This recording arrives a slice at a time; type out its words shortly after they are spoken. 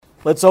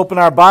Let's open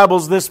our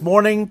Bibles this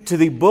morning to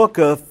the book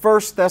of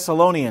 1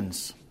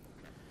 Thessalonians.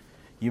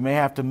 You may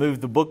have to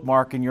move the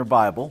bookmark in your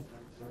Bible.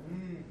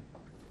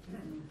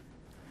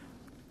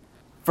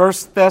 1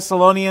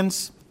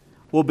 Thessalonians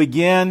will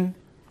begin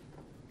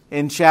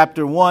in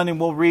chapter 1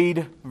 and we'll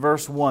read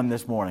verse 1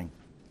 this morning.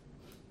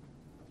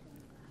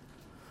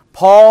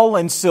 Paul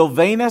and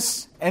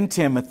Silvanus and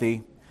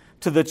Timothy,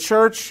 to the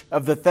church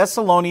of the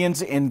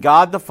Thessalonians in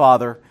God the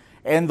Father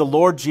and the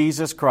Lord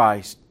Jesus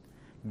Christ,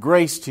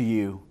 grace to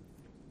you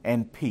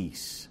and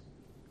peace.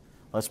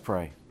 Let's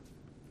pray.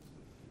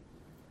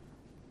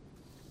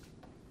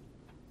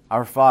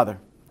 Our Father,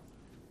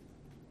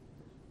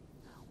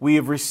 we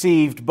have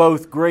received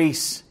both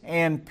grace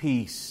and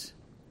peace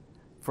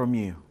from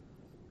you.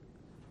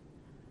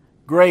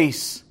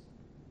 Grace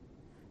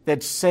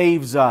that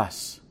saves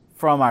us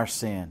from our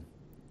sin.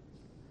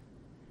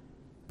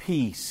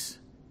 Peace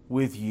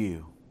with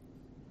you,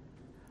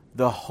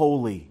 the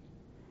holy,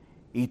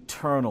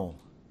 eternal,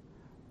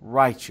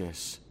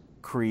 righteous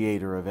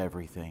Creator of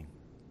everything.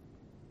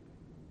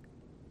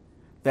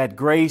 That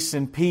grace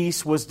and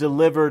peace was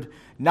delivered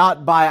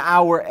not by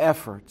our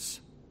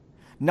efforts,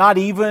 not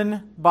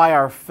even by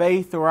our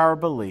faith or our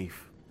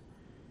belief.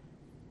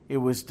 It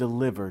was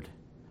delivered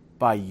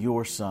by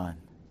your Son,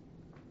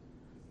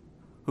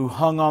 who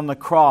hung on the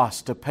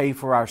cross to pay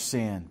for our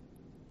sin,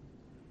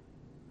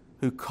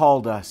 who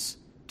called us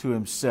to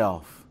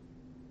Himself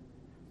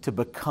to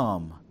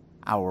become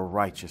our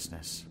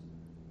righteousness.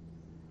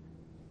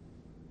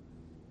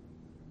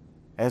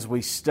 As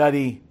we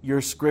study your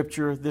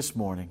Scripture this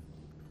morning,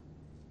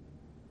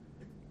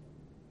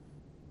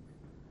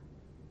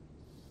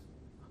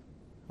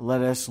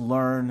 let us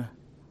learn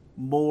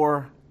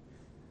more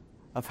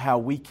of how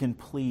we can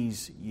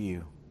please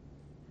you.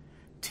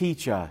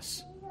 Teach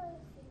us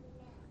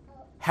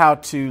how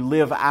to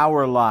live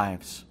our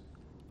lives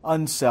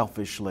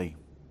unselfishly,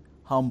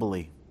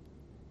 humbly,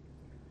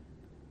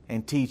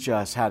 and teach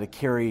us how to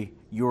carry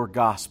your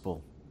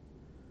gospel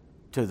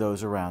to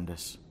those around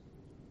us.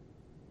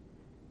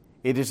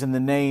 It is in the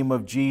name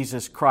of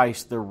Jesus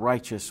Christ, the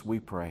righteous, we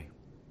pray.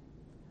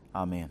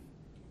 Amen.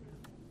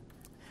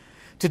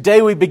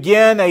 Today we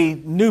begin a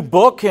new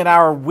book in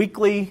our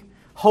weekly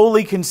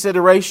holy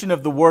consideration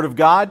of the Word of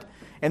God,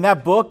 and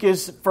that book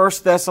is 1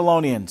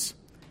 Thessalonians.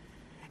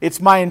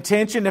 It's my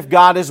intention, if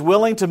God is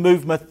willing, to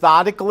move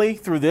methodically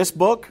through this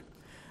book,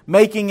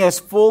 making as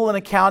full an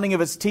accounting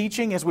of its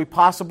teaching as we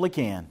possibly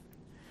can.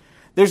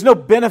 There's no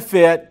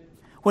benefit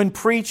when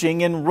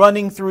preaching and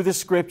running through the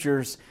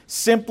Scriptures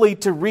simply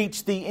to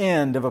reach the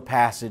end of a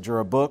passage or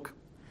a book.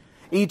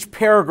 Each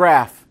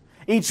paragraph,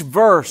 each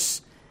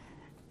verse,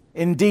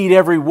 indeed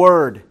every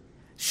word,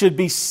 should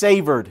be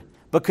savored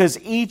because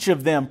each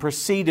of them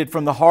proceeded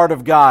from the heart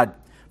of God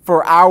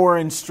for our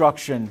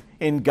instruction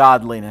in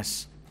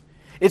godliness.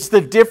 It's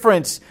the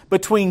difference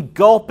between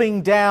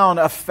gulping down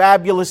a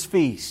fabulous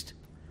feast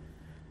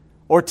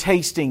or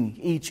tasting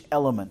each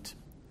element,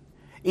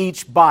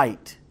 each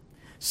bite,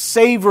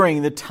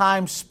 savoring the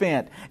time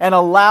spent and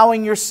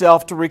allowing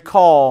yourself to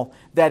recall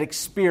that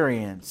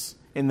experience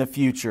in the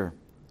future.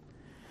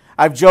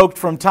 I've joked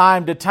from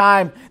time to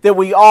time that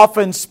we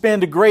often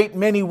spend a great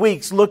many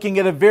weeks looking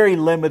at a very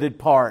limited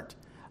part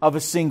of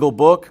a single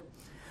book.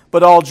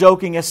 But all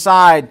joking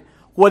aside,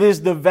 what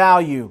is the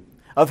value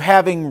of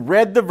having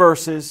read the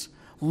verses,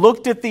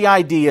 looked at the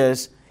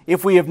ideas,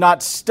 if we have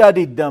not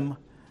studied them,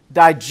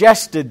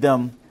 digested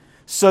them,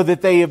 so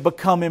that they have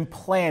become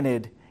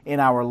implanted in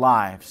our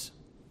lives?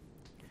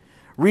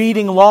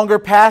 Reading longer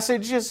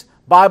passages,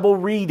 Bible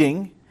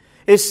reading,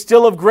 is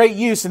still of great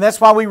use, and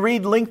that's why we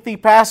read lengthy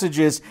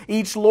passages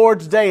each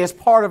Lord's Day as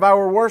part of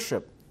our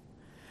worship.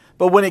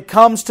 But when it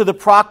comes to the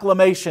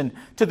proclamation,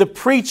 to the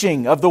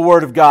preaching of the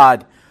Word of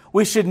God,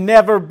 we should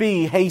never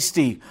be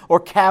hasty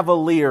or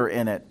cavalier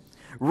in it,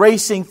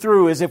 racing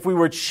through as if we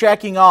were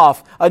checking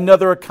off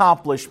another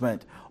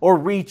accomplishment or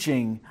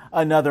reaching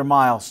another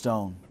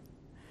milestone.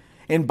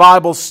 In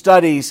Bible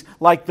studies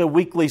like the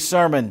weekly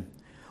sermon,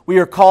 we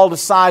are called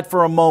aside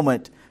for a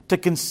moment to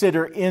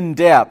consider in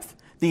depth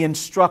the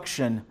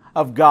instruction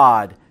of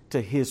God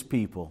to His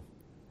people.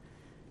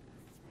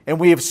 And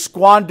we have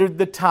squandered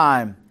the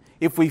time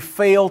if we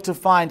fail to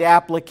find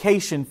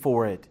application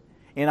for it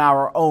in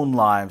our own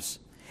lives.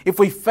 If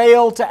we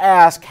fail to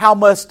ask, how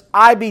must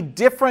I be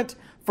different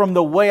from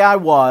the way I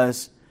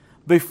was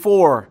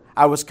before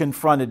I was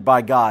confronted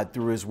by God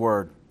through His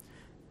Word?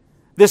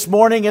 This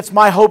morning, it's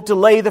my hope to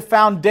lay the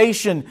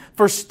foundation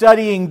for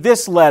studying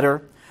this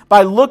letter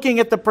by looking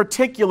at the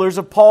particulars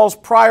of Paul's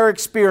prior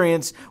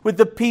experience with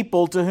the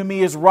people to whom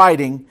he is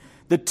writing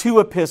the two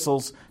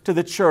epistles to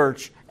the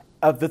church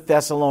of the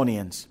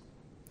Thessalonians.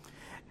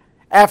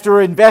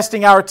 After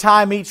investing our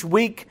time each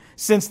week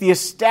since the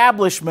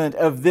establishment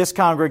of this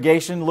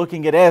congregation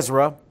looking at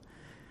Ezra,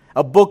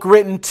 a book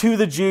written to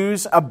the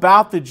Jews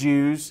about the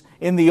Jews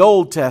in the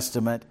Old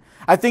Testament,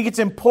 I think it's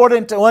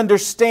important to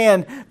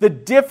understand the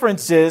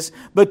differences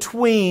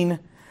between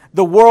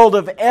the world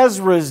of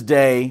Ezra's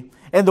day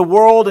and the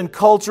world and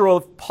culture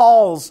of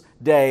Paul's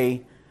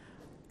day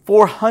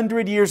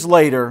 400 years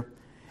later,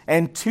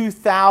 and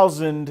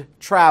 2,000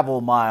 travel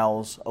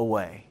miles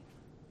away.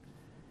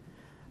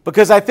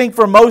 Because I think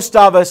for most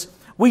of us,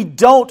 we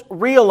don't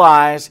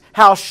realize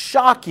how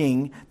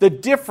shocking the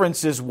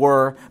differences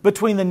were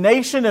between the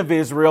nation of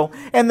Israel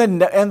and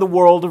the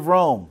world of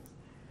Rome.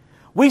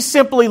 We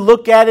simply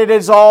look at it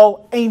as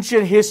all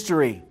ancient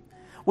history.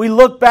 We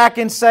look back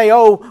and say,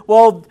 oh,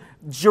 well,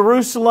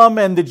 Jerusalem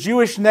and the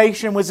Jewish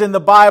nation was in the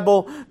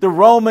Bible, the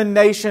Roman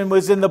nation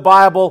was in the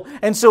Bible,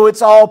 and so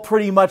it's all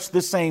pretty much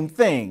the same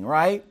thing,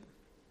 right?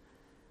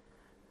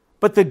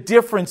 But the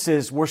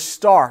differences were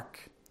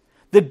stark.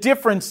 The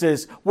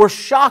differences were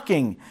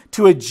shocking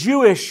to a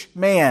Jewish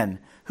man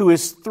who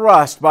is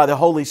thrust by the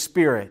Holy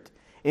Spirit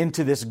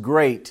into this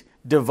great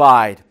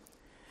divide.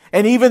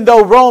 And even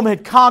though Rome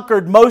had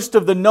conquered most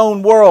of the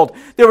known world,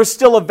 there was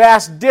still a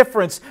vast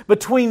difference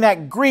between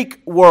that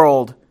Greek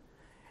world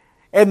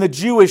and the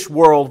Jewish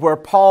world where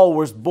Paul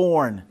was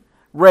born,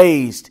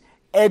 raised,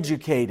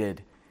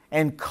 educated,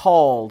 and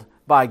called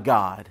by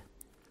God.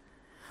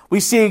 We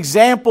see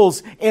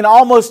examples in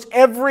almost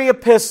every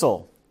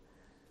epistle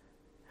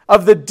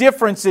of the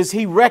differences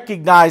he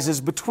recognizes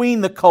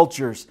between the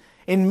cultures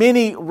in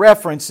many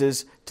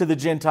references to the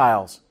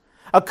Gentiles.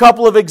 A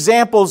couple of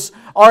examples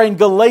are in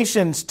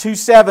Galatians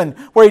 2:7,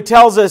 where he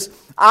tells us,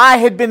 I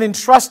had been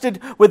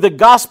entrusted with the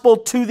gospel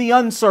to the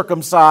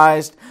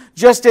uncircumcised,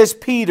 just as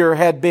Peter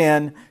had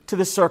been to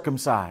the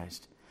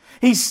circumcised.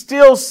 He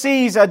still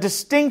sees a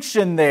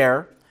distinction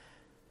there,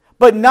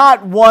 but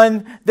not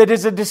one that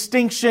is a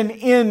distinction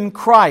in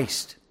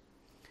Christ.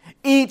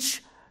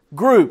 Each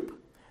group,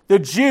 the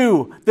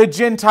Jew, the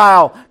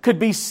Gentile, could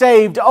be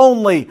saved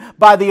only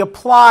by the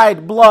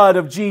applied blood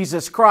of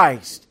Jesus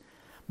Christ.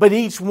 But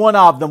each one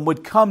of them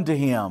would come to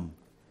Him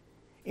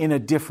in a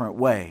different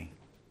way.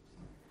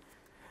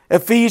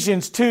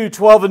 Ephesians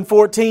 2:12 and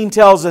 14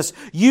 tells us,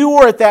 you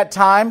were at that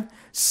time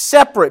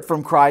separate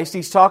from Christ.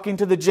 He's talking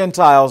to the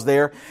Gentiles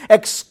there,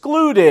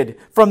 excluded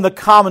from the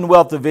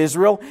commonwealth of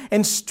Israel,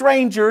 and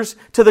strangers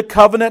to the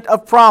covenant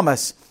of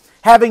promise,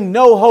 having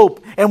no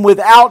hope and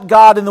without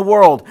God in the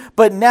world.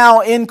 But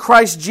now in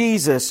Christ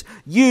Jesus,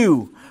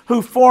 you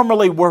who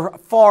formerly were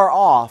far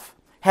off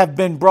have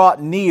been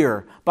brought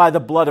near by the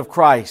blood of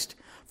Christ.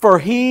 For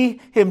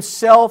He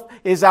Himself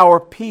is our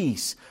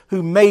peace,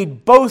 who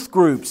made both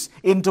groups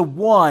into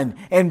one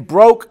and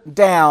broke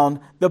down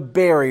the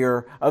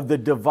barrier of the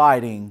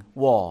dividing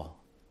wall.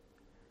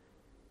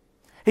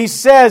 He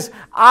says,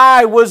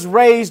 I was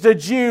raised a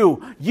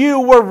Jew. You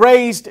were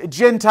raised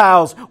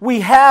Gentiles. We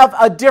have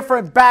a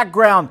different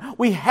background.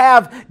 We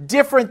have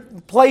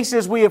different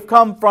places we have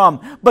come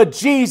from. But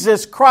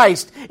Jesus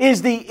Christ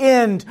is the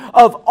end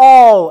of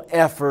all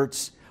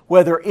efforts,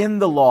 whether in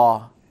the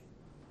law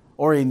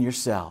or in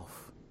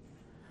yourself.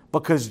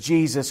 Because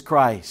Jesus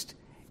Christ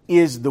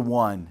is the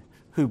one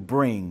who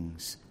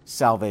brings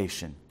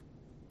salvation.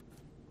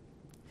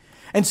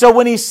 And so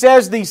when he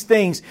says these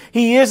things,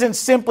 he isn't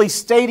simply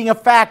stating a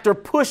fact or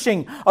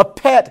pushing a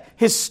pet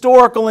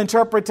historical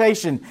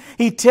interpretation.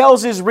 He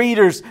tells his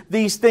readers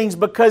these things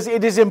because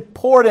it is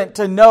important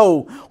to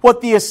know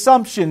what the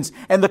assumptions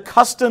and the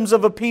customs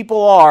of a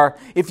people are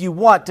if you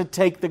want to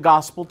take the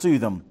gospel to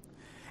them.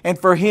 And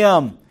for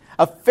him,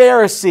 a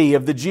Pharisee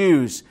of the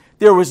Jews,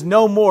 there was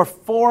no more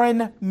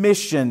foreign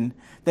mission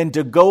than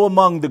to go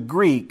among the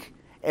Greek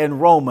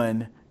and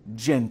Roman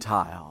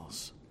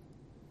Gentiles.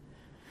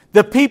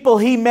 The people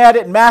he met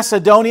at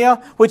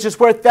Macedonia, which is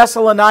where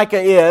Thessalonica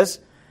is,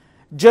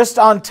 just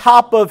on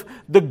top of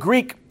the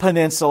Greek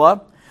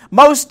peninsula,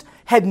 most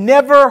had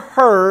never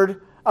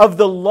heard of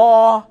the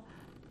law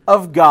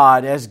of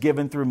God as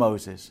given through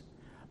Moses.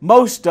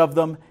 Most of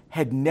them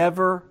had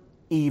never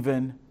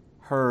even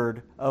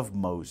heard of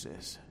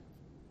Moses.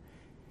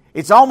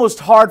 It's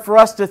almost hard for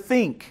us to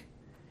think.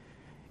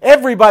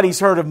 Everybody's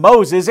heard of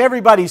Moses.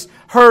 Everybody's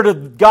heard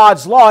of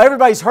God's law.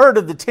 Everybody's heard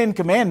of the Ten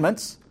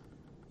Commandments.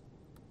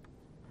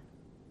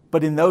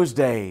 But in those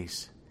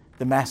days,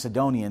 the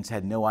Macedonians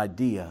had no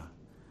idea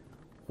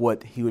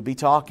what he would be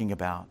talking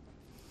about.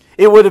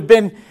 It would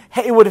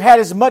have had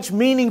as much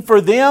meaning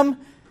for them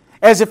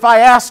as if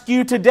I ask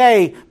you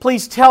today,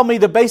 please tell me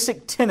the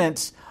basic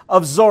tenets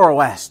of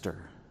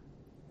Zoroaster.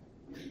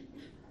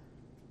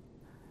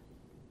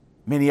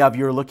 Many of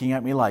you are looking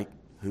at me like,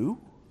 who?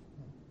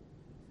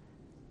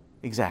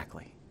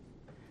 Exactly.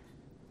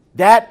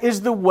 That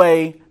is the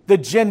way the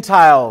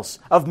Gentiles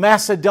of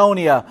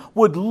Macedonia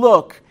would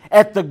look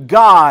at the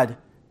God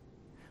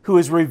who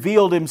has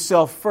revealed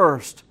Himself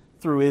first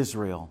through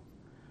Israel.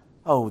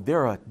 Oh,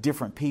 they're a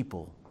different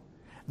people.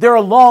 They're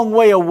a long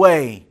way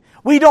away.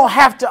 We don't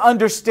have to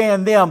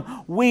understand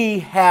them. We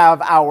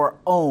have our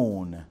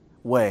own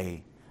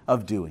way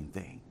of doing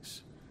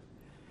things.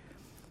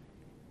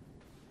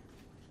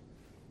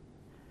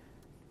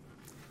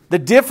 The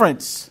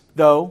difference,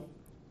 though,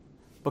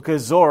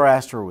 because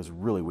Zoroaster was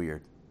really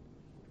weird,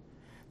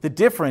 the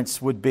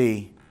difference would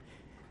be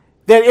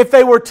that if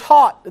they were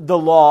taught the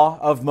law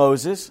of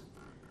Moses,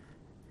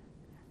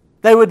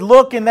 they would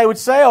look and they would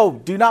say, oh,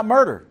 do not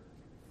murder.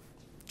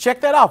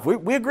 Check that off.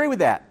 We agree with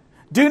that.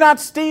 Do not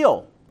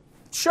steal.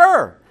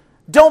 Sure.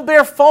 Don't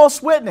bear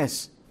false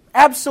witness.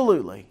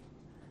 Absolutely.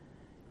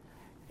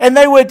 And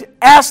they would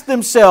ask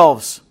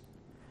themselves,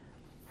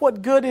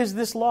 what good is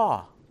this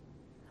law?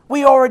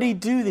 We already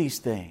do these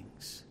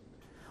things.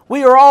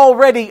 We are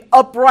already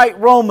upright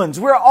Romans.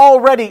 We're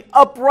already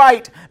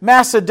upright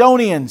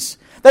Macedonians.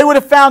 They would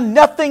have found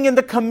nothing in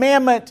the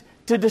commandment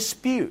to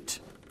dispute.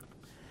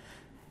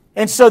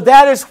 And so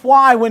that is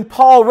why when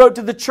Paul wrote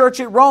to the church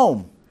at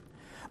Rome,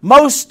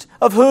 most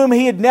of whom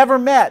he had never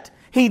met,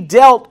 he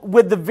dealt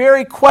with the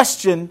very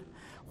question,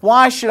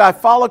 why should I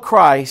follow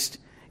Christ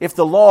if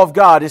the law of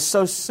God is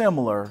so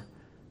similar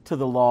to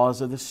the laws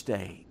of the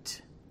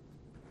state?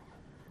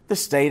 The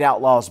state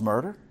outlaws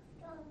murder.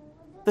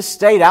 The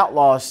state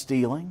outlaws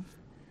stealing.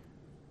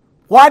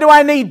 Why do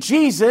I need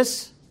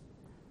Jesus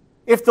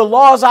if the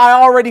laws I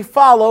already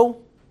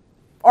follow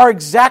are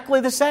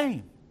exactly the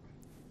same?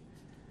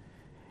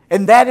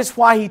 And that is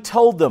why he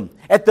told them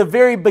at the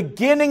very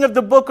beginning of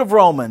the book of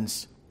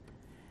Romans,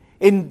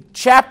 in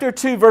chapter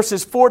 2,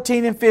 verses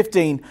 14 and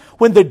 15,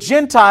 when the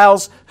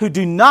Gentiles who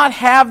do not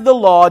have the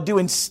law do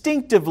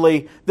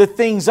instinctively the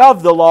things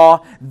of the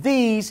law,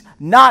 these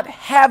not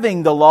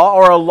having the law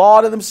are a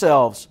law to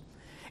themselves,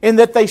 in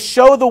that they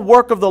show the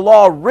work of the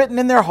law written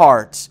in their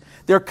hearts,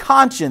 their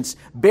conscience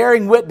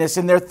bearing witness,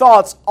 and their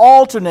thoughts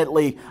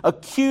alternately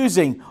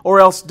accusing or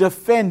else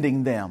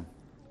defending them.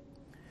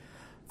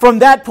 From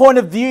that point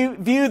of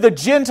view, the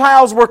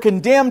Gentiles were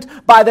condemned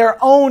by their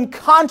own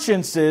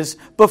consciences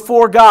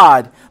before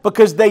God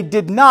because they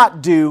did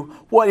not do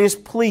what is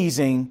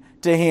pleasing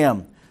to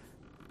Him.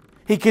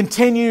 He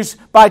continues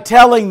by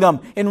telling them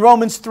in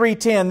Romans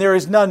 3:10, there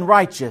is none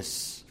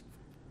righteous,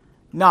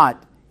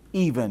 not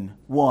even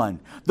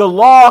one. The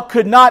law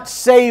could not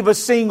save a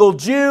single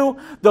Jew.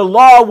 The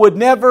law would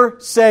never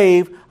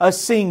save a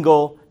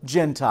single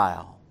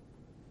Gentile.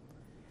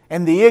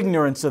 And the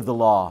ignorance of the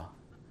law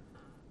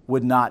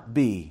would not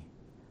be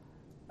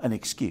an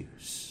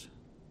excuse.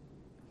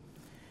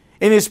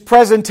 In his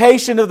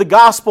presentation of the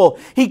gospel,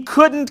 he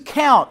couldn't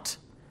count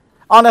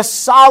on a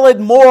solid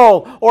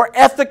moral or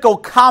ethical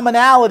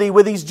commonality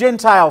with these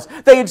Gentiles.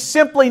 They had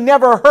simply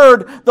never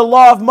heard the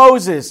law of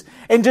Moses.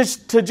 And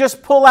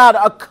just pull out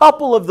a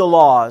couple of the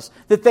laws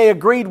that they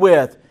agreed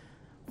with,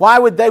 why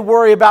would they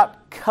worry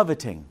about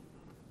coveting?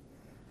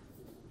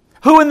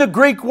 Who in the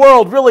Greek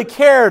world really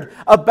cared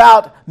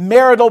about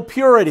marital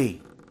purity?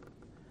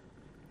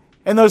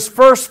 And those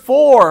first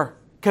 4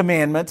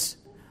 commandments,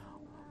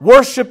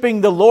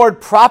 worshiping the Lord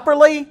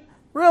properly,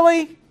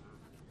 really?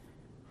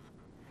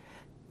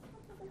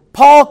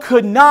 Paul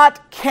could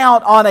not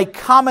count on a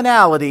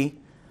commonality,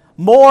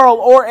 moral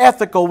or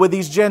ethical, with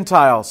these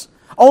Gentiles.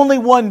 Only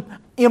one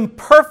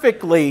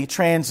imperfectly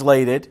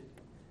translated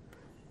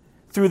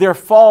through their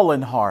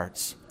fallen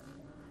hearts.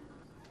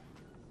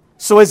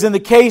 So as in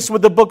the case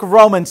with the book of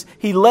Romans,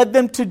 he led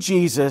them to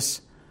Jesus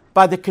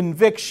by the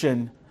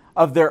conviction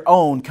of their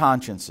own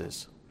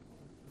consciences.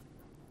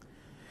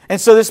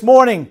 And so this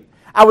morning,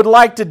 I would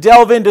like to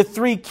delve into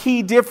 3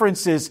 key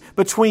differences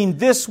between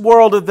this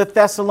world of the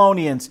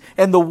Thessalonians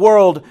and the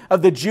world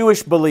of the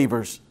Jewish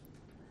believers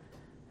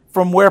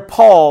from where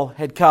Paul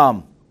had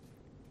come.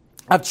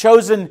 I've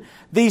chosen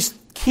these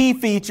key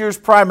features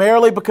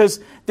primarily because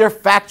they're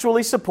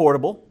factually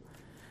supportable.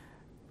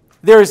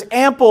 There is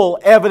ample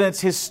evidence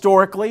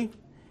historically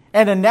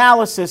and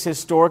analysis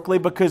historically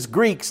because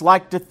Greeks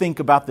like to think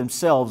about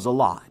themselves a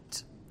lot.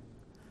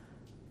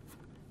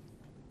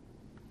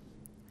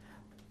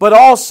 But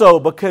also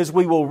because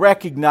we will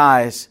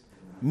recognize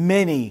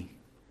many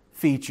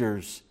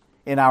features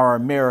in our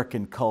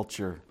American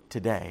culture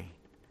today.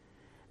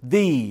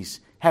 These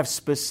have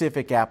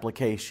specific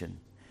application.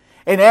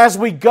 And as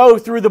we go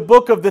through the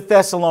book of the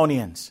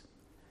Thessalonians,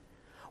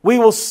 we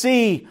will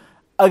see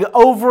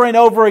over and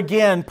over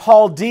again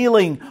Paul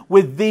dealing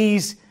with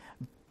these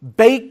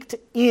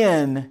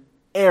baked-in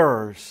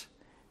errors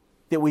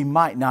that we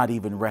might not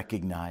even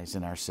recognize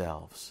in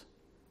ourselves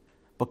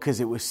because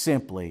it was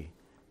simply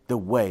the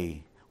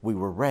way we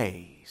were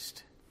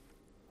raised.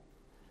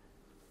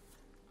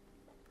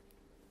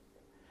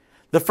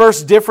 The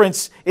first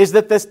difference is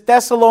that the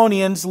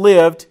Thessalonians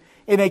lived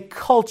in a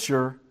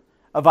culture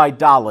of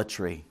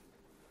idolatry.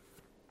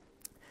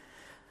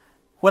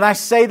 When I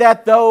say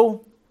that,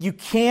 though, you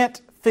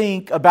can't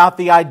think about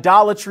the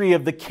idolatry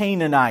of the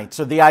Canaanites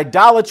or the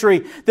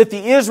idolatry that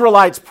the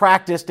Israelites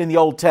practiced in the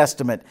Old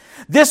Testament.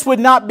 This would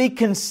not be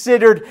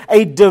considered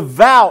a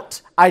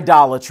devout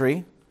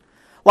idolatry,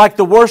 like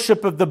the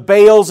worship of the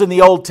Baals in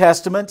the Old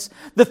Testament.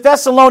 The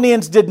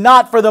Thessalonians did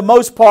not, for the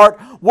most part,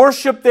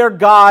 worship their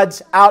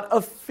gods out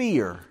of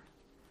fear.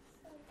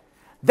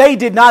 They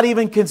did not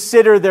even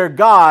consider their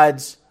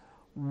gods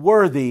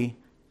worthy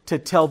to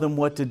tell them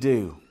what to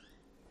do.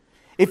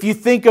 If you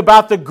think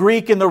about the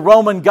Greek and the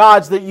Roman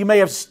gods that you may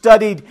have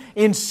studied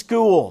in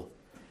school,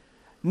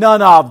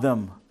 none of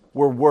them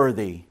were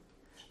worthy.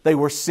 They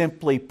were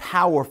simply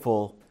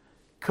powerful,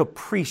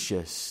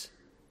 capricious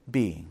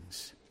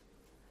beings.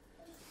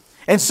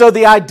 And so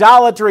the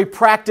idolatry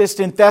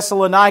practiced in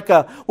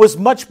Thessalonica was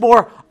much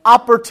more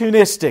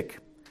opportunistic.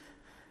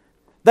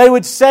 They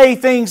would say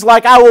things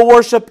like, I will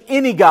worship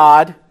any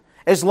God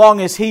as long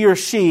as he or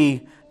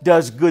she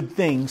does good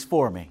things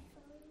for me.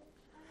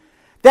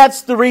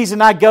 That's the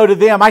reason I go to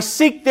them. I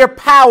seek their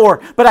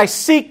power, but I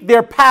seek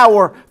their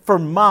power for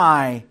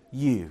my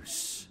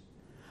use,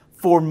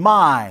 for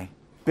my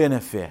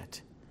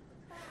benefit.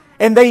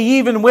 And they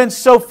even went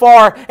so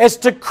far as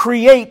to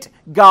create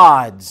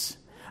gods,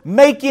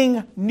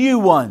 making new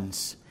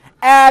ones,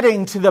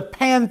 adding to the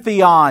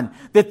pantheon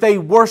that they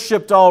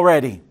worshipped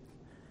already,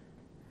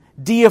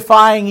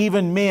 deifying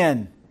even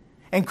men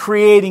and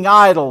creating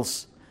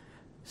idols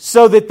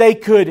so that they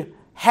could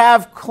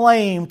have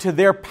claim to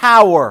their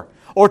power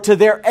or to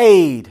their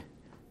aid,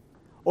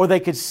 or they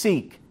could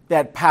seek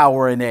that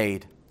power and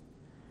aid.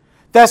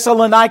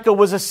 Thessalonica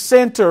was a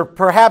center,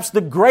 perhaps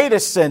the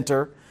greatest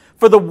center,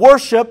 for the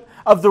worship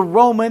of the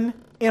Roman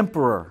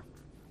emperor.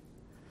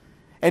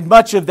 And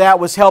much of that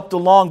was helped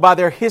along by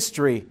their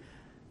history,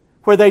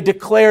 where they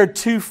declared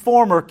two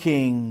former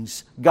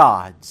kings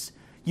gods.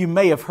 You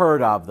may have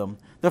heard of them.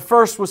 The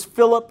first was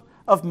Philip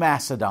of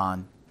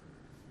Macedon.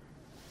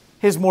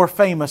 His more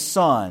famous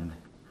son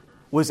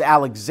was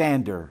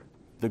Alexander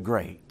the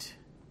Great.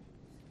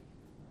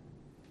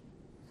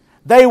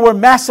 They were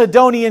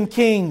Macedonian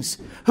kings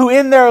who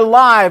in their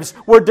lives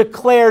were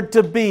declared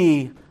to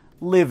be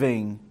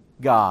living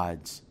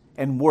gods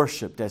and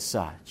worshipped as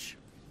such.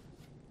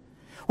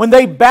 When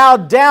they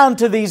bowed down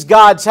to these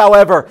gods,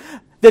 however,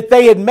 that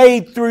they had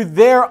made through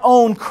their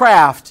own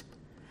craft,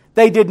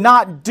 they did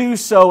not do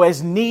so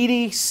as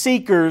needy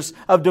seekers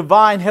of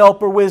divine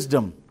help or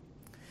wisdom,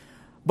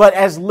 but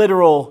as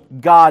literal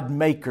God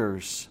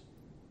makers,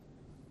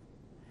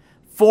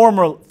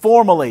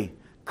 formally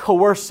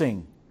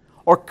coercing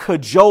or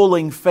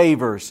cajoling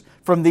favors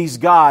from these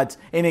gods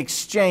in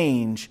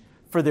exchange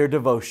for their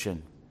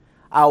devotion.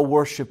 I'll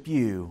worship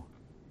you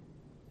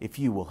if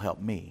you will help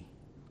me.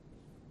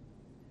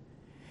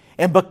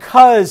 And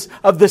because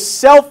of the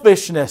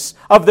selfishness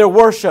of their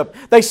worship,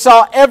 they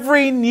saw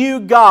every new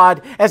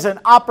god as an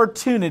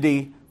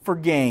opportunity for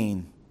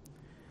gain.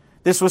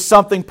 This was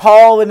something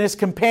Paul and his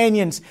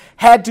companions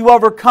had to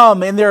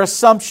overcome in their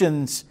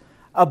assumptions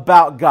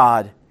about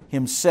God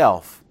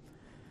Himself.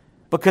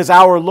 Because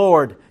our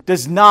Lord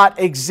does not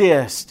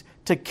exist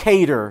to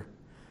cater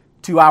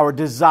to our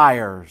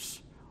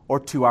desires or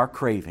to our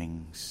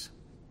cravings.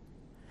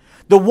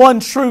 The one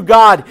true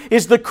God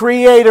is the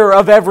creator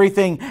of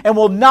everything and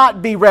will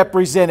not be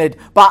represented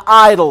by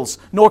idols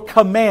nor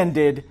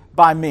commanded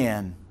by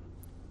men.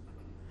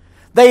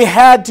 They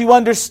had to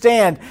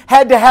understand,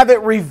 had to have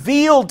it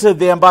revealed to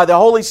them by the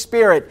Holy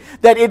Spirit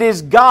that it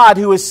is God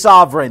who is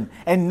sovereign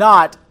and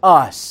not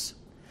us.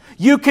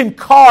 You can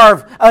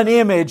carve an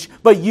image,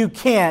 but you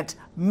can't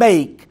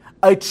make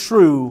a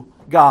true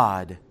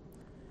God.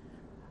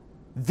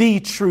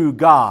 The true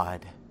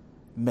God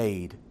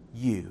made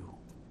you.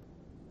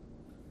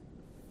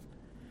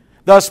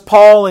 Thus,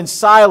 Paul and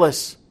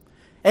Silas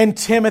and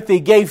Timothy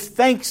gave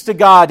thanks to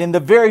God in the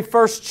very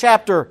first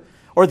chapter,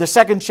 or the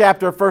second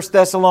chapter of 1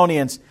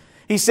 Thessalonians.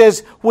 He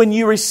says, when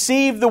you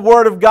received the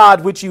word of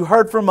God, which you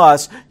heard from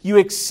us, you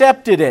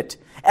accepted it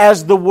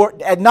as the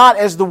word, not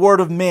as the word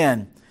of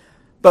men,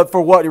 but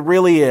for what it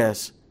really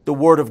is, the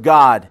word of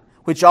God,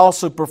 which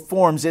also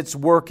performs its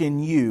work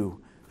in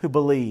you who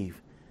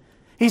believe.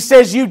 He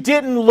says you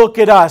didn't look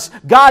at us.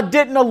 God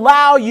didn't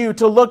allow you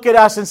to look at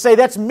us and say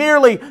that's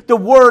merely the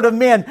word of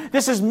men.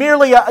 This is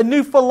merely a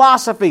new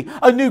philosophy,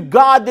 a new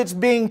God that's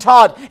being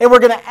taught, and we're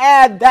going to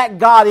add that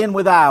God in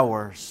with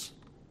ours.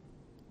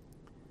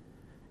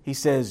 He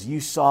says you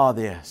saw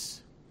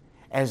this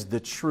as the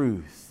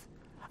truth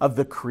of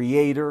the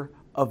Creator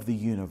of the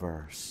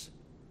universe,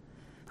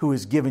 who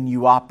has given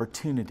you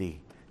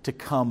opportunity to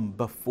come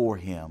before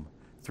Him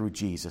through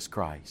Jesus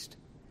Christ.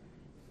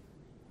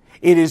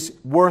 It is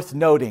worth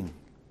noting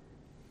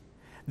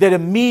that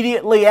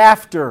immediately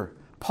after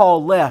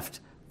Paul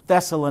left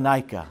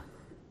Thessalonica,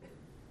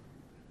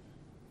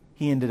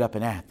 he ended up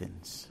in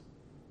Athens,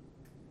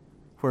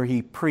 where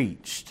he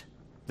preached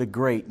the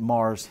great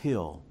Mars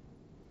Hill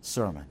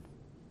sermon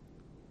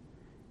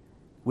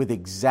with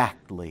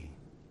exactly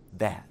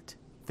that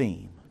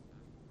theme.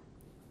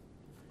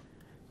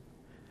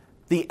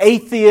 The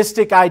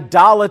atheistic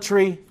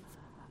idolatry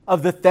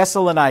of the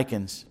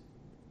Thessalonians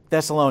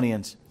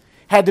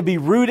had to be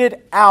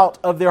rooted out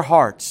of their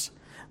hearts,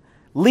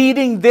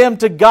 leading them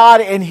to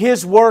God and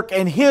His work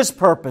and His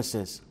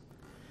purposes.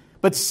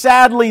 But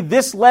sadly,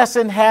 this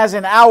lesson has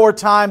in our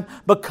time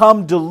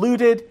become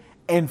diluted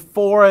and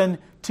foreign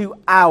to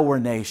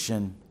our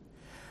nation.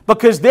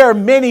 Because there are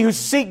many who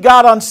seek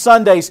God on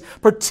Sundays,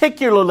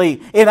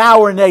 particularly in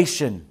our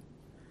nation,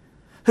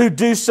 who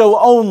do so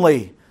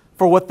only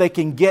for what they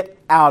can get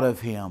out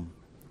of Him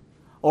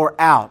or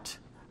out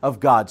of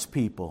God's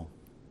people.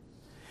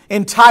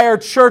 Entire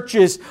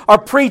churches are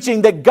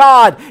preaching that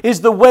God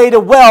is the way to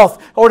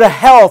wealth or to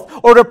health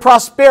or to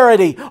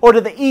prosperity or to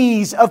the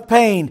ease of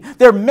pain.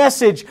 Their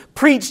message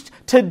preached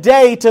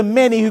today to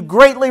many who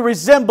greatly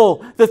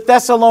resemble the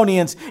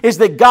Thessalonians is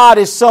that God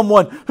is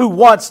someone who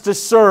wants to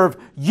serve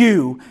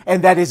you,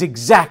 and that is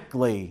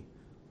exactly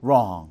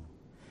wrong.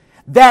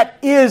 That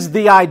is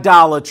the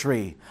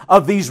idolatry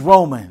of these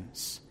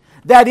Romans.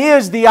 That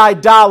is the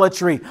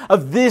idolatry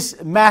of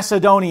these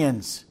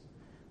Macedonians.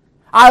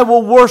 I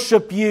will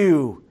worship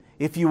you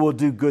if you will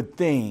do good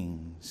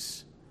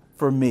things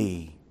for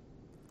me.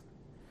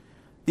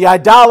 The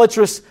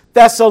idolatrous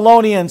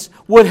Thessalonians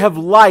would have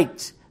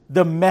liked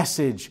the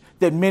message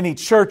that many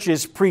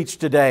churches preach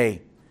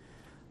today,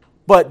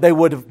 but they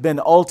would have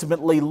been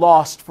ultimately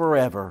lost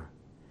forever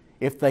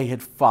if they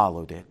had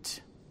followed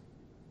it.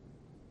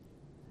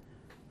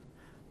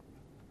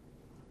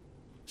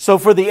 So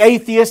for the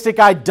atheistic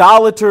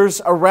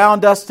idolaters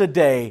around us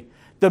today,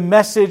 the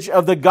message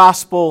of the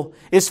gospel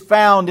is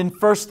found in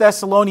 1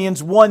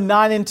 Thessalonians 1,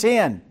 9 and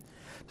 10.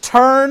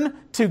 Turn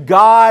to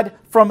God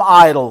from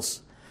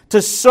idols,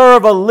 to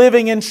serve a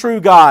living and true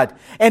God,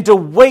 and to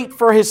wait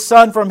for His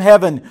Son from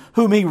heaven,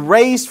 whom He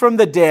raised from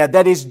the dead,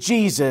 that is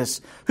Jesus,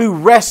 who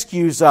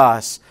rescues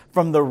us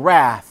from the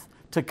wrath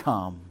to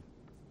come.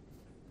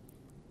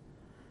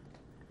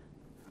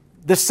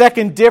 The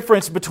second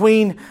difference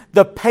between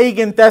the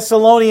pagan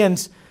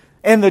Thessalonians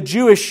and the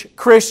Jewish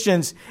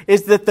Christians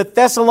is that the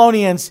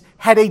Thessalonians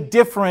had a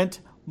different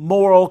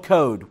moral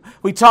code.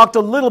 We talked a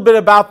little bit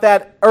about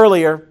that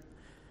earlier.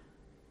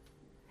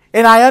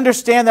 And I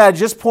understand that. I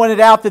just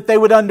pointed out that they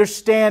would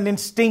understand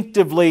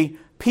instinctively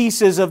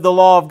pieces of the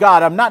law of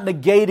God. I'm not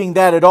negating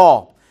that at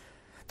all.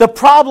 The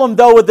problem,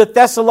 though, with the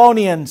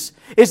Thessalonians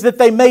is that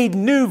they made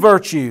new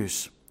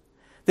virtues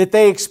that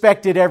they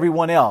expected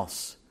everyone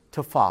else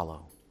to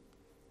follow.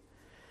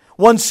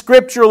 One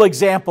scriptural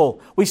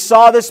example we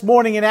saw this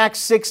morning in Acts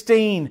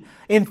 16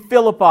 in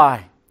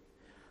Philippi,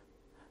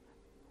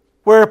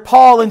 where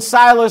Paul and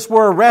Silas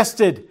were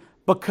arrested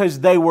because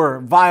they were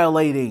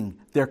violating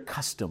their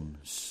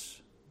customs.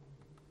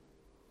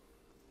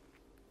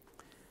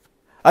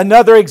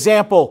 Another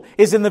example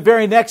is in the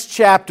very next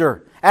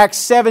chapter, Acts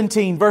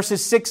 17,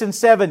 verses 6 and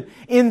 7,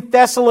 in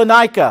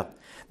Thessalonica.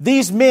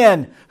 These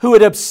men who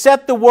had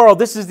upset the world,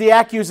 this is the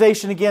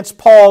accusation against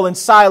Paul and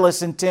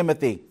Silas and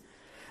Timothy.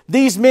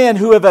 These men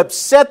who have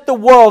upset the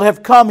world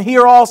have come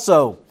here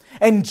also,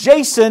 and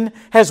Jason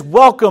has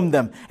welcomed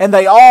them, and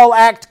they all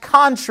act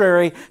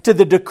contrary to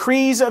the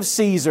decrees of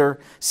Caesar,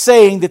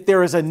 saying that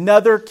there is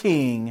another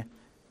king,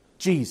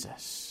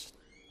 Jesus.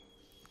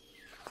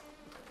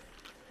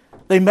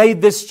 They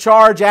made this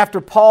charge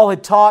after Paul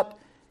had taught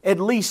at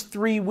least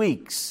 3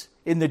 weeks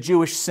in the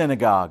Jewish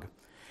synagogue.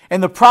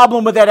 And the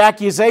problem with that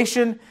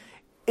accusation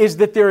is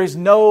that there is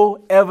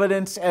no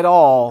evidence at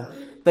all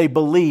they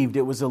believed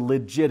it was a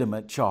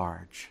legitimate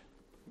charge.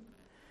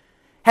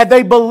 Had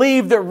they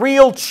believed that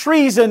real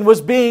treason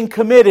was being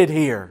committed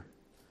here,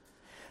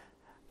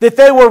 that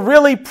they were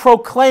really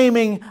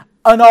proclaiming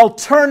an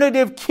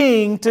alternative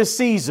king to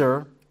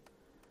Caesar,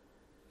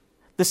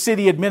 the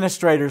city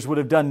administrators would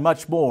have done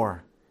much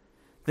more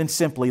than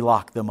simply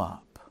lock them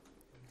up.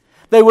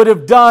 They would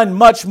have done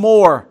much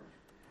more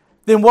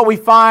than what we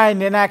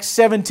find in Acts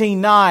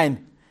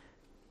 17:9,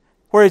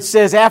 where it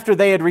says after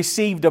they had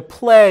received a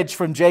pledge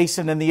from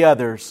Jason and the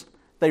others,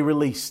 they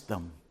released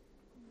them.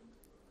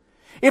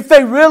 If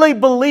they really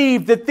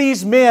believed that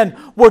these men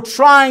were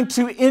trying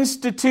to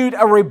institute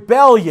a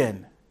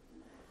rebellion,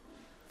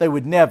 they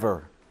would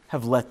never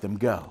have let them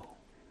go.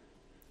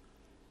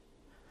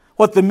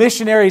 What the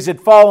missionaries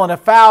had fallen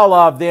afoul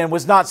of then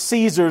was not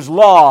Caesar's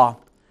law,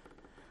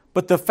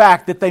 but the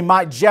fact that they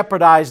might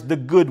jeopardize the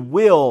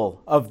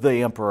goodwill of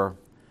the emperor,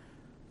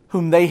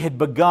 whom they had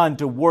begun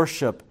to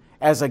worship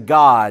as a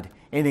god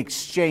in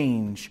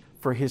exchange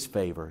for his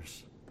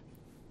favors.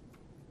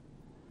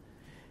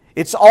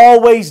 It's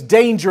always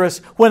dangerous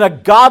when a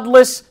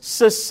godless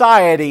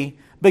society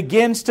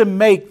begins to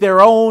make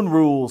their own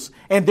rules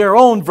and their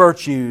own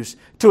virtues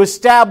to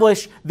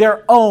establish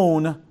their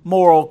own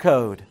moral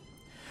code.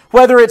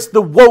 Whether it's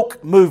the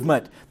woke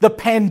movement, the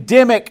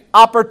pandemic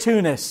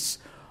opportunists,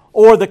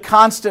 or the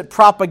constant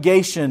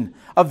propagation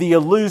of the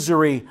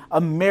illusory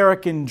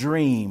American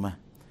dream.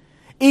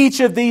 Each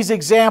of these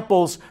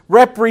examples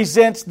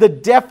represents the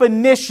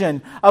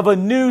definition of a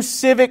new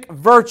civic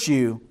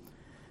virtue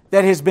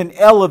that has been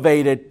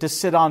elevated to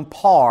sit on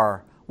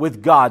par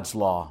with God's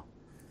law.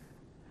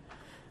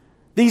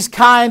 These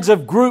kinds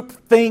of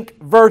groupthink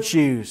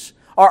virtues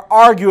are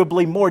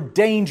arguably more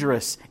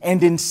dangerous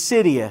and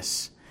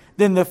insidious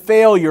than the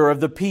failure of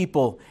the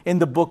people in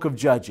the book of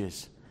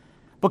Judges.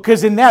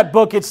 Because in that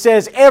book it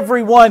says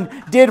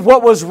everyone did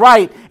what was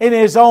right in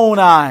his own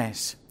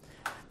eyes.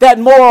 That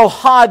moral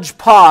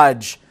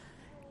hodgepodge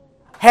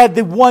had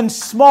the one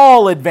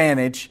small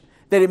advantage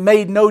that it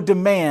made no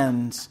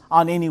demands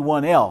on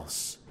anyone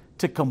else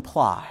to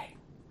comply.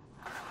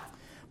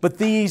 But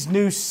these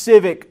new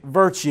civic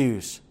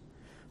virtues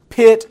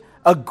pit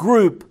a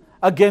group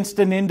against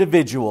an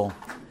individual,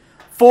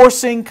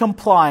 forcing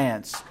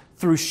compliance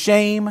through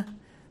shame,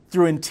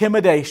 through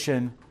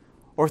intimidation,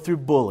 or through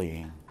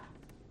bullying.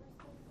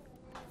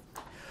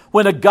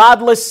 When a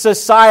godless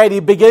society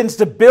begins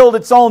to build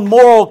its own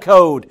moral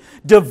code,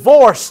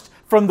 divorced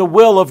from the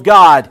will of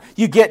God,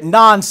 you get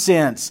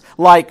nonsense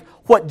like,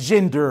 what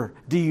gender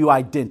do you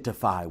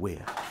identify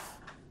with?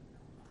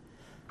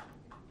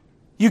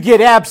 You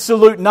get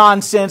absolute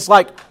nonsense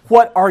like,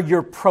 what are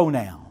your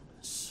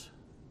pronouns?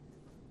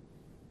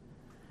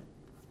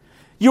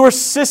 You are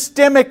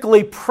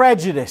systemically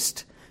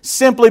prejudiced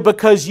simply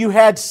because you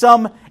had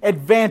some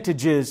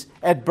advantages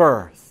at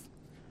birth.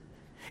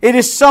 It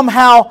is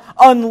somehow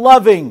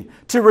unloving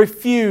to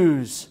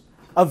refuse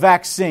a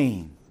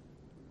vaccine,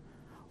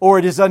 or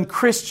it is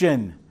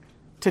unchristian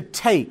to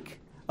take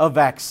a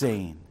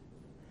vaccine.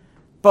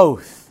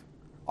 Both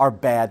are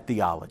bad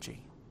theology.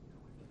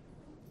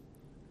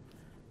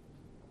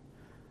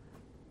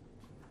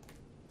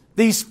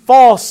 These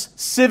false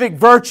civic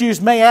virtues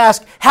may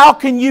ask, how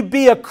can you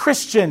be a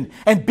Christian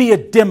and be a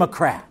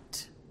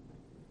Democrat?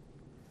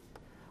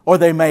 Or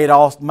they might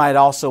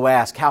also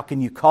ask, how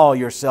can you call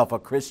yourself a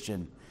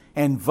Christian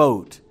and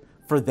vote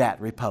for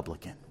that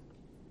Republican?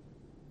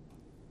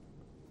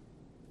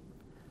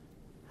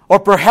 Or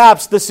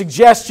perhaps the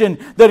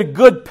suggestion that a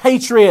good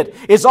patriot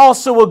is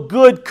also a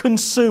good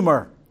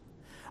consumer,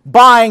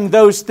 buying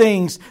those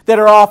things that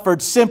are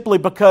offered simply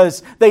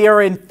because they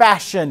are in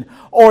fashion,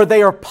 or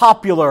they are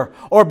popular,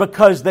 or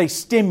because they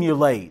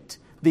stimulate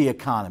the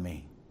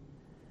economy.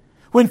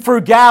 When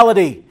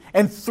frugality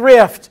and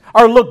thrift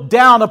are looked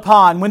down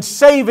upon, when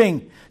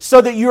saving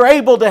so that you're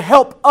able to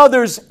help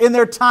others in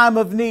their time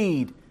of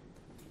need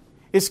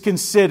is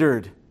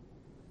considered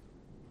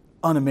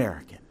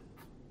un-American.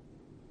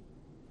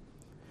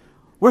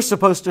 We're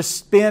supposed to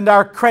spend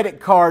our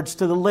credit cards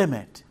to the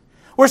limit.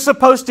 We're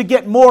supposed to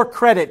get more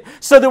credit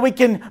so that we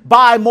can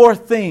buy more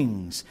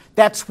things.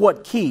 That's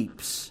what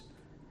keeps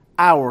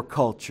our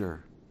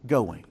culture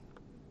going.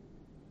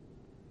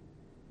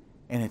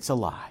 And it's a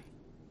lie.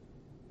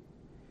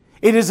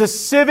 It is a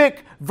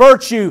civic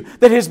virtue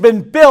that has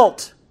been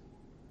built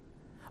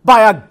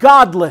by a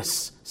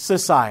godless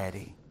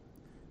society.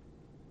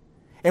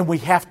 And we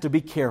have to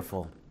be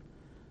careful,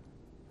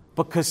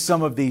 because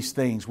some of these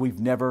things we've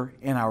never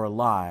in our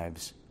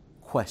lives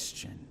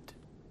questioned.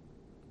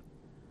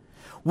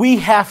 We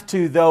have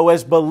to, though,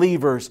 as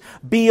believers,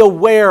 be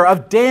aware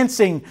of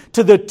dancing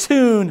to the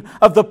tune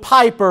of the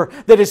piper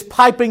that is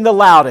piping the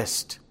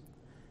loudest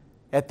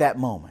at that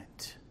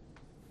moment.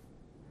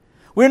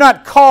 We're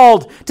not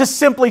called to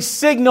simply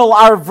signal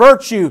our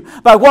virtue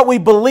by what we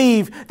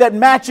believe that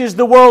matches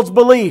the world's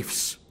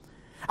beliefs.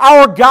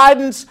 Our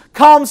guidance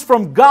comes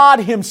from God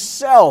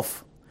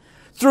Himself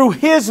through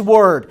His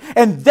Word,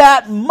 and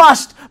that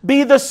must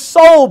be the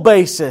sole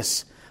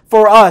basis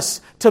for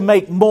us to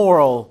make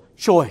moral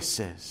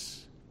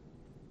choices.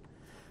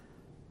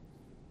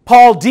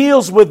 Paul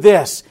deals with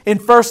this in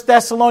 1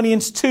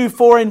 Thessalonians 2,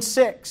 4, and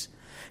 6.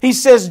 He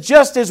says,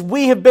 just as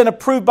we have been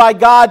approved by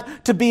God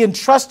to be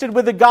entrusted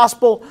with the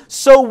gospel,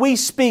 so we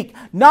speak,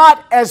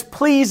 not as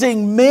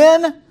pleasing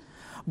men,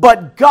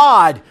 but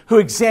God who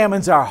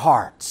examines our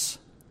hearts.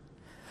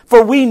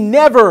 For we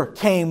never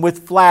came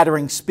with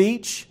flattering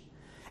speech,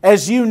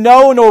 as you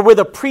know, nor with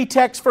a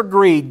pretext for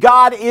greed.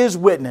 God is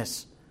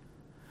witness.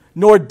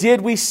 Nor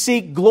did we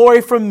seek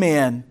glory from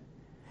men,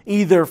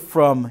 either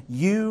from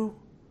you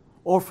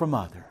or from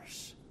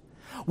others.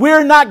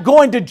 We're not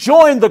going to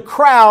join the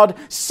crowd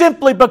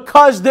simply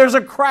because there's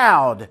a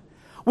crowd.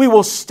 We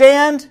will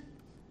stand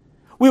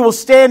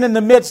in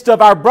the midst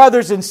of our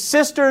brothers and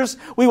sisters.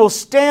 We will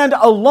stand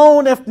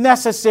alone if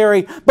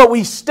necessary, but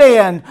we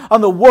stand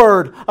on the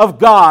Word of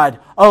God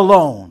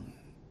alone.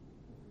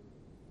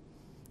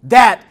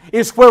 That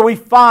is where we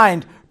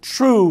find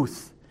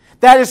truth.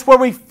 That is where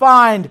we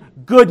find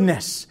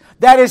goodness.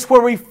 That is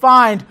where we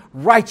find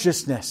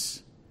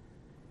righteousness.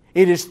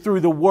 It is through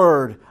the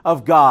Word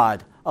of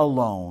God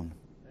alone.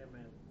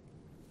 Amen.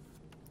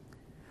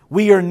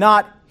 We are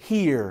not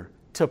here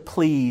to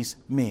please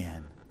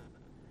men.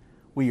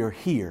 We are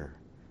here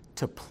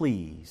to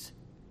please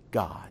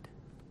God.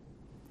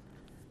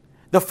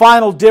 The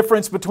final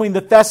difference between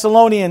the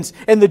Thessalonians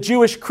and the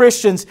Jewish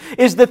Christians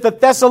is that the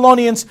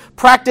Thessalonians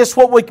practice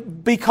what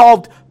would be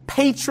called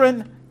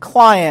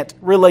patron-client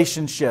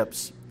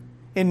relationships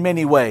in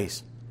many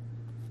ways.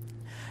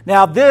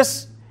 Now,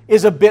 this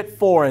is a bit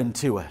foreign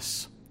to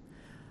us,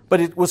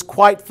 but it was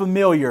quite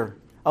familiar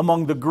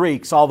among the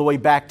Greeks all the way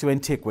back to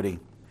antiquity.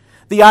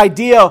 The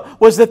idea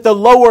was that the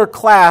lower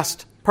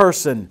classed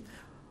person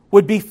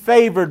would be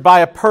favored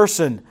by a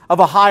person of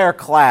a higher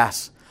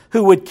class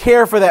who would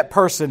care for that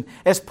person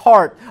as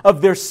part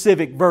of their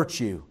civic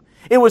virtue.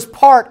 It was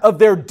part of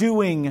their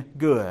doing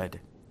good.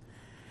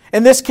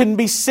 And this can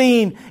be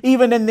seen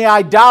even in the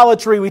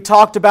idolatry we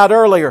talked about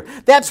earlier.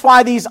 That's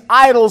why these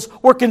idols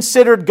were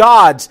considered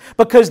gods,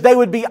 because they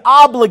would be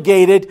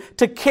obligated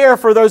to care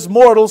for those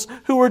mortals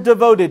who were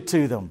devoted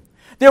to them.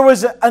 There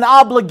was an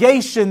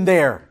obligation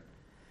there.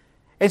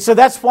 And so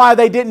that's why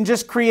they didn't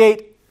just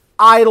create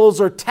idols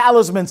or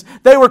talismans.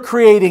 They were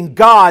creating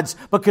gods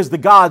because the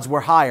gods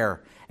were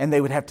higher, and they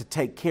would have to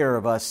take care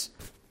of us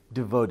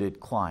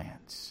devoted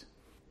clients.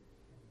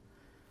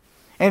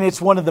 And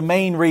it's one of the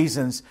main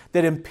reasons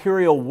that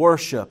imperial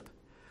worship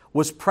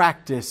was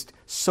practiced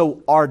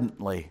so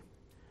ardently,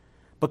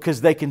 because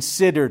they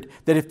considered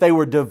that if they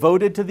were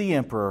devoted to the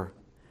emperor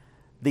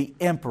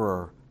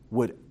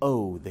would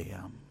owe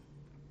them.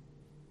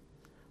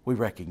 We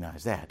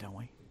recognize that, don't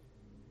we?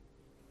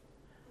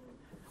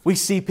 We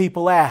see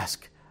people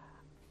ask,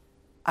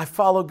 I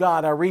follow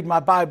God, I read my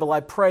Bible, I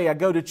pray, I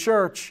go to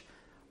church.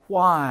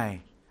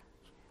 Why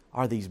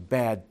are these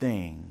bad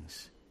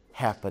things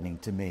happening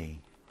to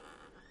me?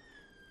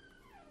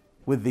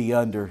 With the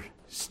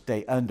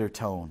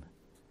undertone,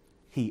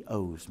 He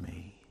owes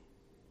me.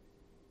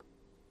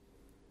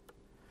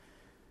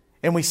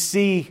 And we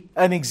see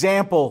an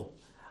example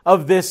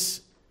of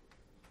this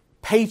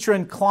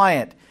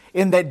patron-client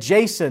in that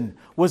Jason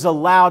was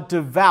allowed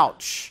to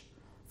vouch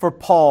for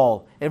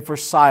Paul and for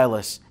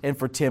Silas and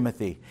for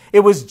Timothy. It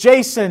was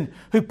Jason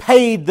who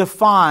paid the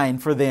fine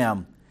for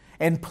them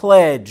and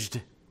pledged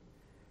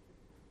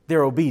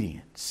their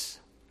obedience.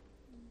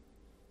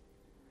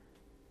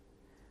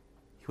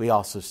 We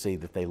also see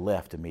that they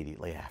left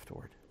immediately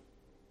afterward.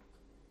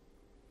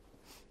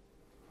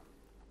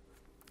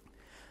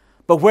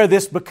 But where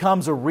this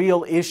becomes a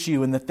real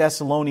issue in the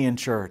Thessalonian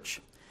church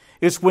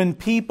is when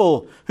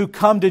people who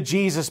come to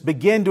Jesus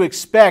begin to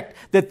expect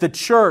that the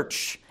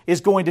church is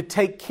going to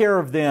take care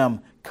of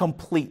them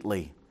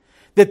completely.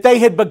 That they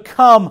had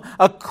become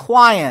a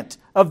client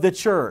of the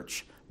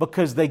church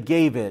because they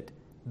gave it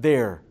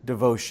their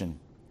devotion.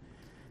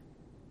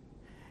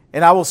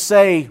 And I will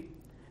say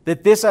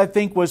that this, I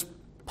think, was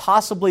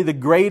possibly the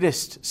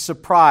greatest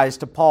surprise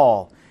to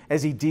Paul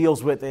as he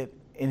deals with it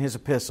in his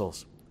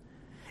epistles.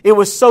 It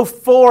was so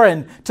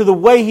foreign to the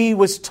way he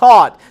was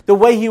taught, the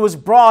way he was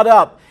brought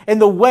up,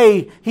 and the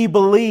way he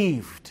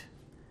believed.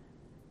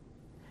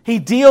 He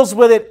deals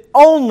with it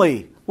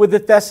only with the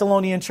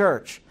Thessalonian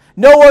church.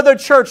 No other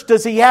church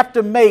does he have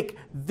to make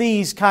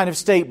these kind of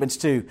statements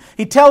to.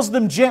 He tells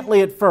them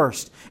gently at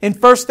first. In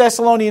 1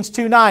 Thessalonians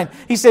 2:9,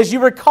 he says, "You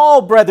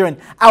recall, brethren,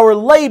 our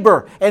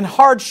labor and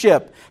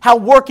hardship, how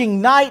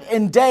working night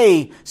and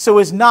day so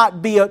as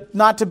not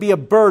to be a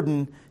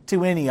burden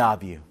to any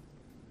of you."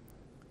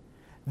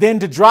 Then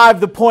to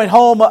drive the point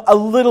home a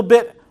little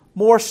bit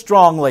more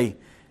strongly,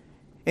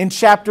 in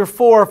chapter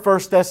 4 of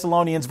 1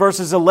 Thessalonians,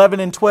 verses 11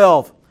 and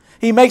 12,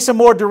 he makes a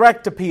more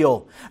direct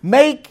appeal.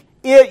 "Make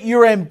it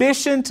your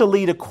ambition to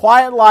lead a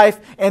quiet life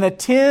and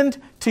attend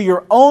to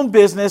your own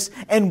business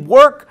and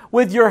work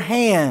with your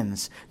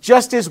hands,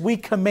 just as we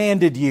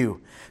commanded you,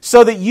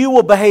 so that you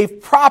will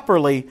behave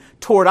properly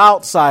toward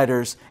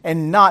outsiders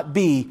and not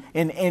be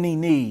in any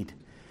need."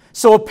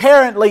 So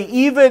apparently,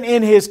 even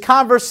in his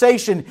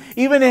conversation,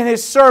 even in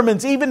his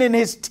sermons, even in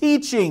his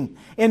teaching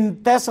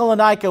in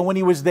Thessalonica when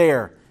he was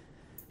there,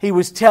 he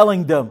was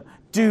telling them,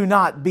 do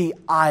not be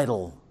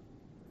idle.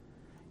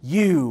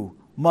 You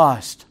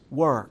must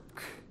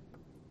work.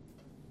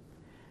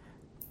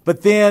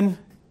 But then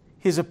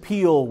his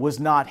appeal was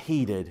not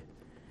heeded.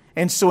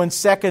 And so in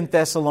 2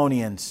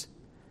 Thessalonians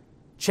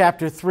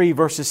chapter 3,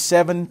 verses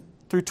 7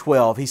 through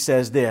 12, he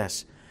says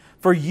this,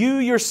 "For you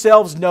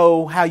yourselves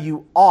know how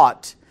you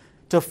ought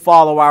to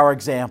follow our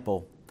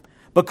example,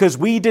 because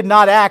we did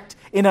not act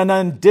in an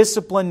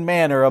undisciplined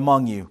manner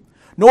among you,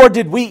 nor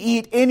did we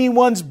eat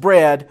anyone's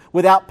bread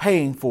without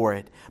paying for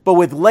it. But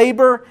with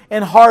labor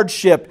and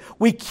hardship,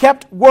 we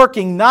kept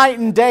working night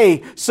and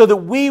day so that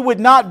we would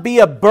not be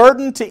a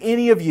burden to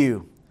any of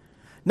you.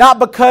 Not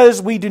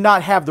because we do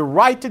not have the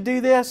right to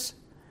do this,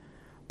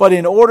 but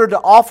in order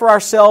to offer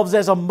ourselves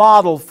as a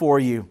model for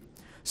you,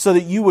 so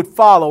that you would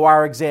follow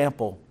our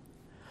example.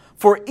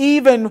 For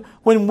even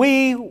when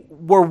we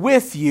were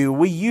with you,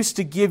 we used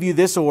to give you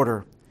this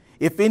order: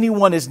 if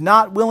anyone is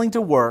not willing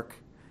to work,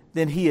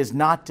 then he is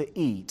not to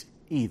eat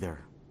either.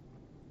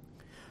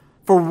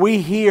 For we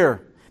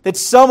hear that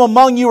some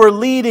among you are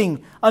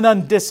leading an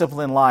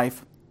undisciplined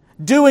life,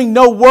 doing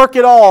no work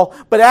at all,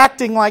 but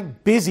acting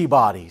like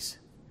busybodies.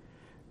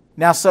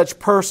 Now such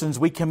persons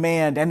we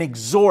command and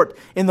exhort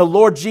in the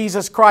Lord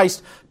Jesus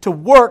Christ to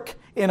work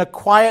in a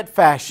quiet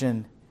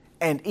fashion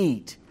and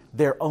eat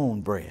their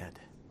own bread."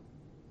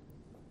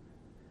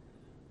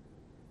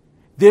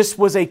 This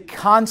was a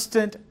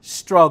constant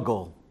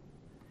struggle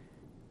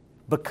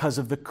because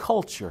of the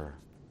culture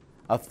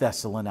of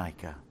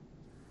Thessalonica.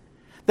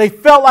 They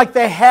felt like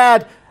they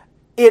had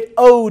it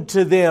owed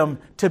to them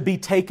to be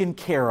taken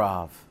care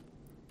of.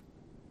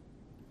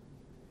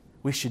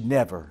 We should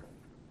never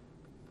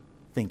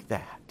think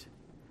that.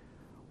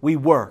 We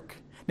work.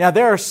 Now,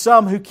 there are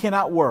some who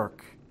cannot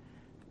work.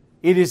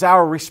 It is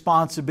our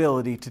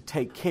responsibility to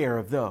take care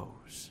of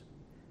those.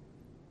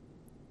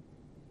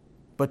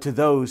 But to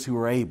those who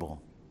are able,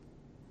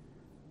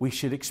 we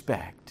should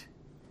expect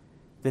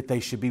that they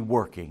should be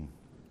working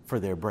for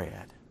their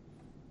bread.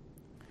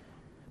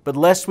 But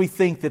lest we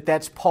think that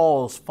that's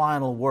Paul's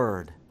final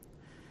word,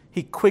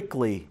 he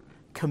quickly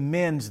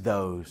commends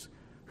those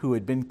who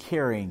had been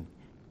caring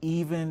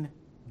even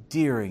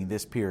during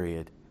this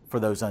period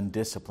for those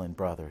undisciplined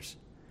brothers.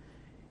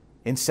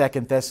 In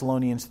 2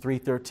 Thessalonians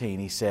 3:13,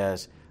 he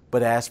says,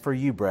 "But as for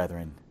you,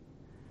 brethren,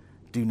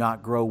 do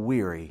not grow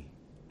weary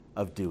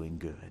of doing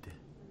good."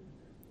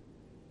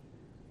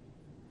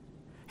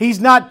 He's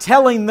not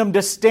telling them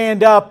to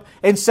stand up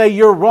and say,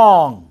 "You're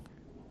wrong."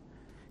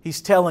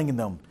 He's telling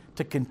them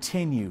to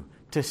continue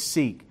to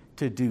seek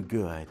to do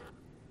good.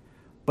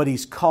 but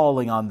He's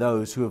calling on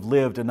those who have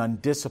lived an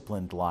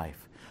undisciplined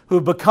life, who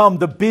have become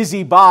the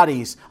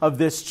busybodies of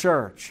this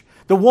church,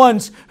 the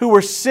ones who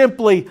were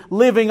simply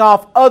living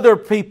off other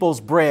people's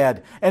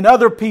bread and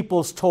other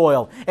people's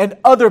toil and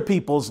other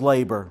people's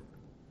labor,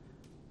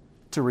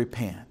 to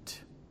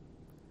repent.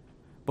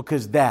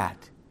 Because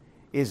that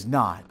is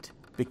not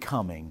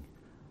becoming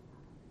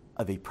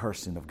of a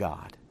person of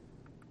God.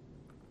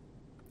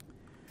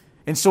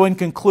 And so in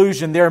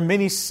conclusion, there are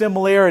many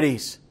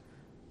similarities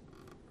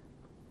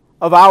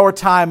of our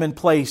time and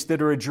place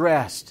that are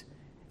addressed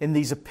in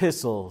these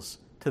epistles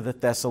to the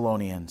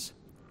Thessalonians.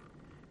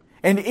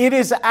 And it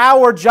is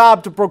our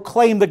job to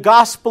proclaim the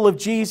gospel of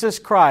Jesus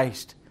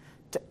Christ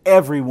to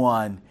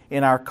everyone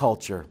in our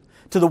culture,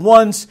 to the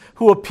ones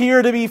who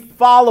appear to be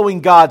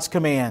following God's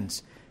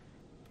commands,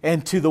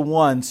 and to the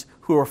ones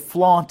who are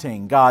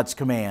flaunting God's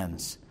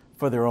commands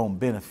for their own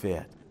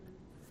benefit.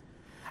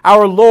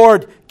 Our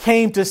Lord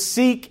came to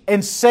seek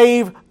and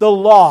save the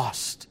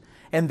lost,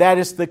 and that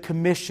is the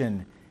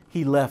commission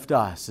He left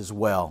us as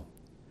well.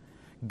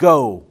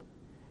 Go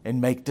and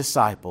make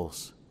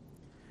disciples,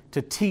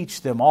 to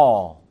teach them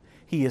all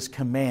He has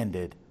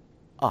commanded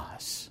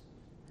us.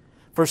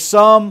 For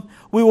some,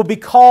 we will be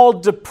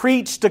called to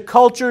preach to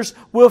cultures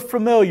we're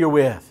familiar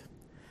with.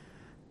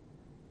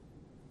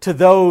 To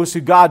those who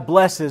God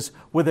blesses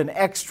with an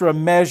extra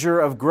measure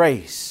of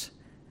grace,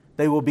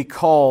 they will be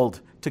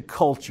called to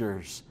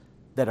cultures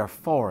that are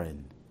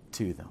foreign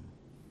to them.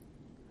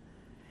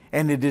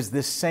 And it is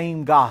this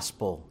same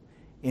gospel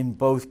in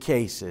both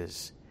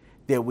cases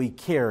that we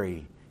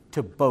carry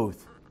to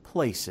both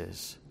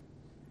places,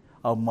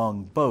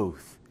 among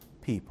both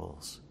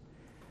peoples,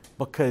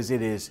 because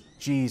it is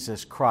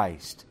Jesus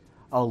Christ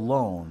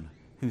alone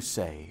who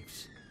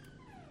saves.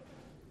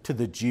 To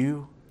the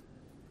Jew,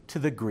 to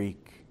the Greek,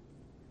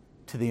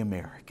 to the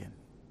American.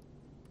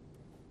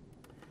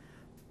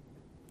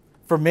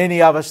 For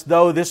many of us,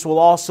 though, this will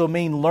also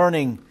mean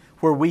learning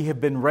where we have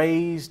been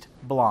raised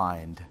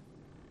blind,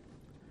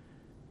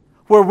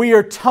 where we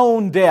are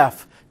tone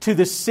deaf to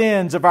the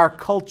sins of our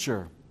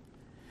culture,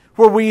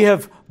 where we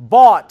have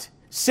bought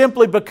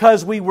simply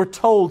because we were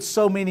told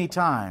so many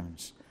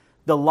times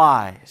the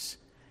lies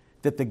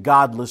that the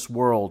godless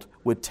world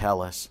would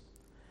tell us.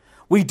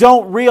 We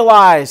don't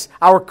realize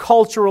our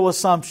cultural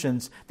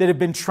assumptions that have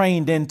been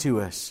trained into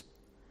us.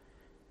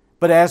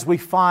 But as we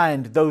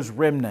find those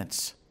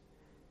remnants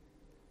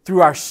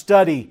through our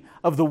study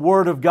of the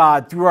Word of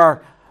God, through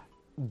our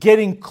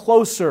getting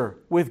closer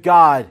with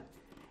God,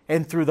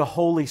 and through the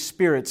Holy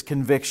Spirit's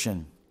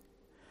conviction,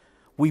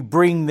 we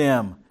bring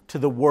them to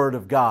the Word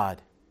of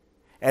God,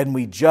 and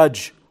we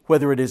judge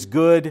whether it is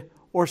good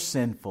or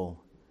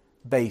sinful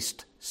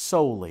based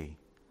solely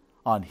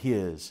on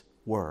His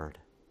Word.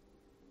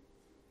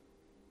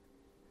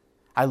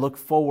 I look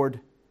forward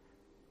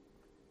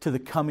to the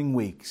coming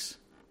weeks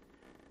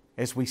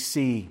as we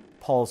see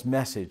Paul's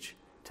message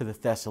to the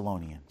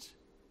Thessalonians,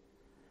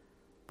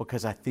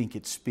 because I think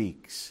it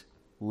speaks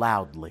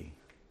loudly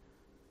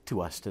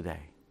to us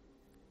today.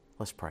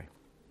 Let's pray.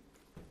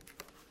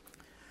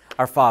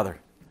 Our Father,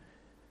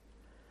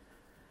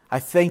 I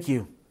thank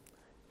You.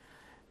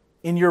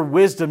 In Your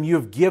wisdom, You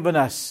have given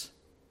us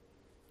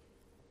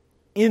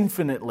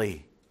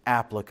infinitely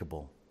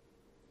applicable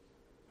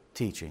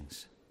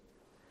teachings.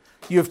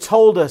 You have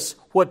told us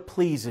what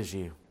pleases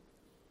You.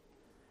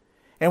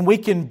 And we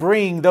can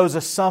bring those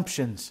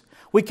assumptions,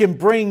 we can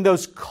bring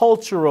those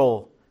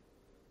cultural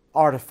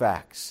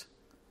artifacts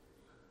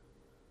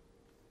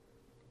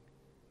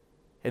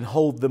and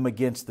hold them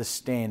against the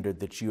standard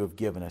that You have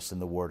given us in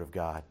the Word of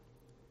God.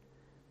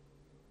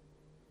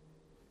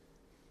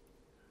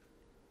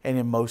 And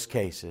in most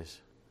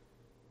cases,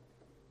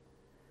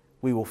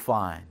 we will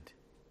find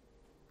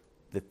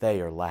that they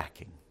are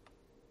lacking.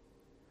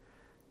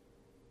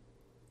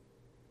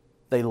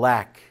 They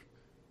lack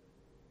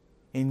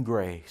in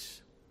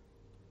grace.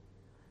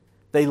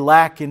 They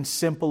lack in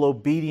simple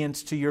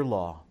obedience to Your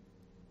law.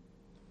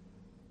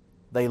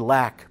 They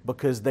lack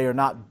because they are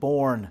not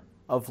born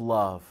of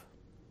love.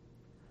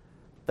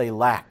 They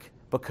lack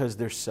because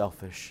they're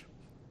selfish.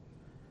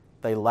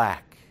 They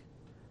lack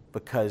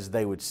because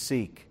they would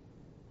seek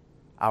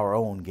our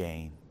own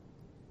gain.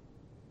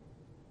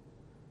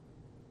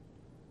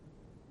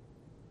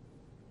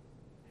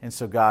 And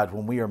so, God,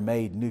 when we are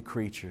made new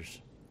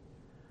creatures,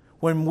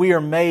 when we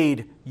are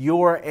made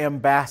Your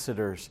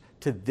ambassadors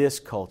to this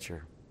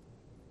culture,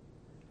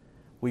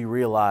 we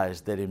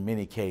realize that in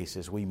many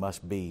cases we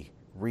must be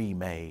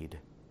remade.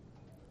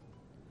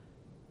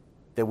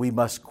 That we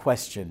must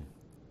question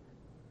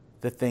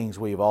the things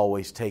we have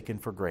always taken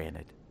for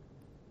granted.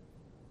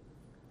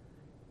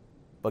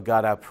 But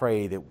God, I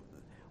pray that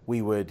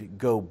we would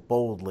go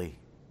boldly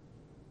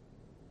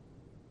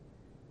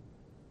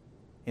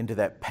into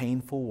that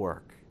painful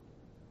work,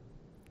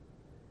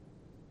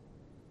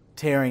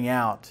 tearing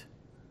out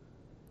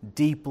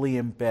deeply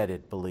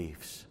embedded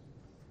beliefs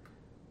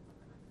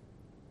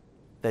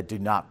that do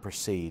not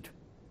proceed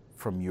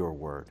from Your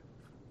Word.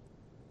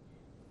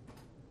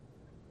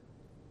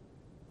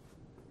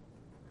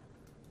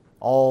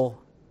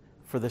 All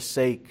for the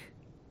sake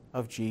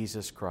of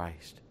Jesus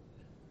Christ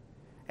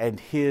and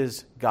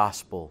His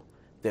gospel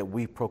that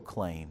we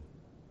proclaim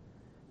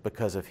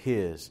because of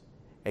His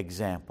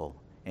example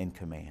and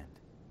command.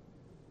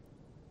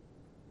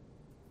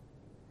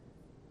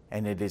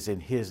 And it is in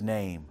His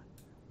name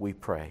we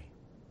pray.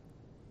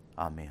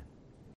 Amen.